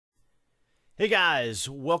Hey guys,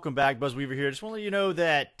 welcome back. BuzWeaver here. Just want to let you know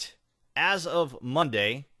that as of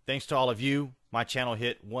Monday, thanks to all of you, my channel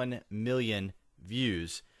hit 1 million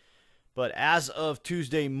views. But as of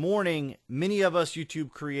Tuesday morning, many of us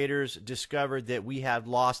YouTube creators discovered that we have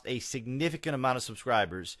lost a significant amount of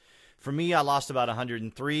subscribers. For me, I lost about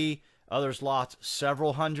 103. Others lost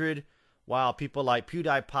several hundred, while people like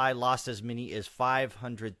PewDiePie lost as many as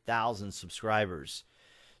 500,000 subscribers.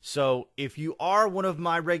 So if you are one of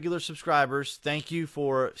my regular subscribers, thank you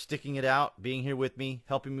for sticking it out, being here with me,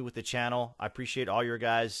 helping me with the channel. I appreciate all your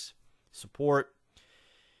guys' support.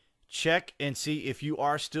 Check and see if you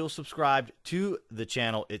are still subscribed to the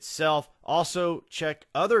channel itself. Also, check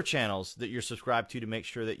other channels that you're subscribed to make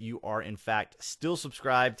sure that you are, in fact, still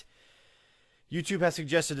subscribed. YouTube has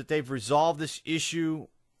suggested that they've resolved this issue.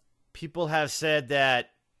 People have said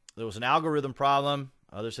that there was an algorithm problem.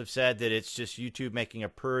 Others have said that it's just YouTube making a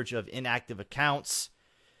purge of inactive accounts,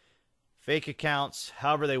 fake accounts,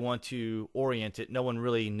 however they want to orient it. No one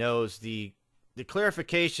really knows. The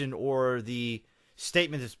clarification or the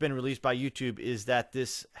statement that's been released by YouTube is that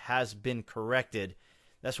this has been corrected.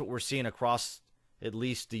 That's what we're seeing across at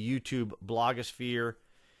least the YouTube blogosphere,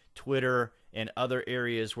 Twitter, and other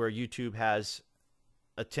areas where YouTube has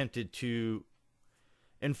attempted to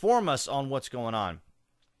inform us on what's going on.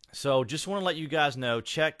 So just want to let you guys know,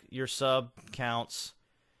 check your sub counts,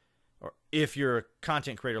 or if you're a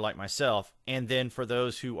content creator like myself, and then for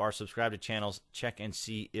those who are subscribed to channels, check and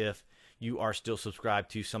see if you are still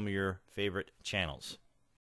subscribed to some of your favorite channels.